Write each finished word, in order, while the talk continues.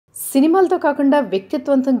సినిమాలతో కాకుండా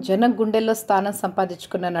వ్యక్తిత్వంతో జనం గుండెల్లో స్థానం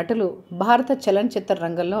సంపాదించుకున్న నటులు భారత చలనచిత్ర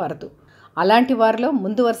రంగంలో అరుదు. అలాంటి వారిలో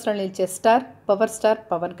ముందు వరుసలో నిలిచే పవర్ స్టార్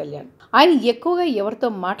పవన్ కళ్యాణ్. ఆయన ఎక్కువగా ఎవరితో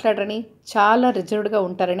మాట్లాడరని, చాలా రిజర్వ్డ్గా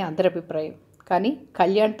ఉంటారని అందరి అభిప్రాయం. కానీ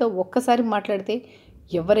కళ్యాణ్తో ఒక్కసారి మాట్లాడితే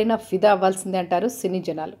ఎవరైనా ఫిదా అవ్వాల్సిందే అంటారు సినీ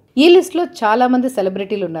జనాలు. ఈ లిస్టులో చాలామంది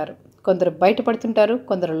సెలబ్రిటీలు ఉన్నారు. కొందరు బయటపడుతుంటారు,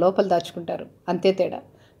 కొందరు లోపల దాచుకుంటారు, అంతే తేడా.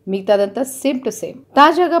 మిగతాదంతా సేమ్ టు సేమ్.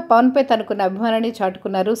 తాజాగా పవన్పై తనకున్న అభిమానాన్ని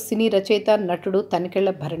చాటుకున్నారు సినీ రచయిత, నటుడు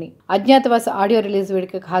తనికెళ్ల భరణి. అజ్ఞాతవాస ఆడియో రిలీజ్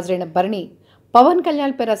వేడుకకు హాజరైన భరణి పవన్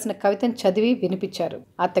కళ్యాణ్పై రాసిన కవితను చదివి వినిపించారు.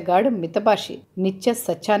 అతగాడు మితభాషి, నిత్య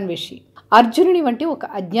సత్యాన్వేషి, అర్జునుని వంటి ఒక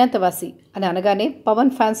అజ్ఞాతవాసి అని అనగానే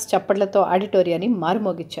పవన్ ఫ్యాన్స్ చప్పట్లతో ఆడిటోరియాన్ని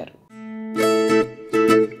మారుమోగించారు.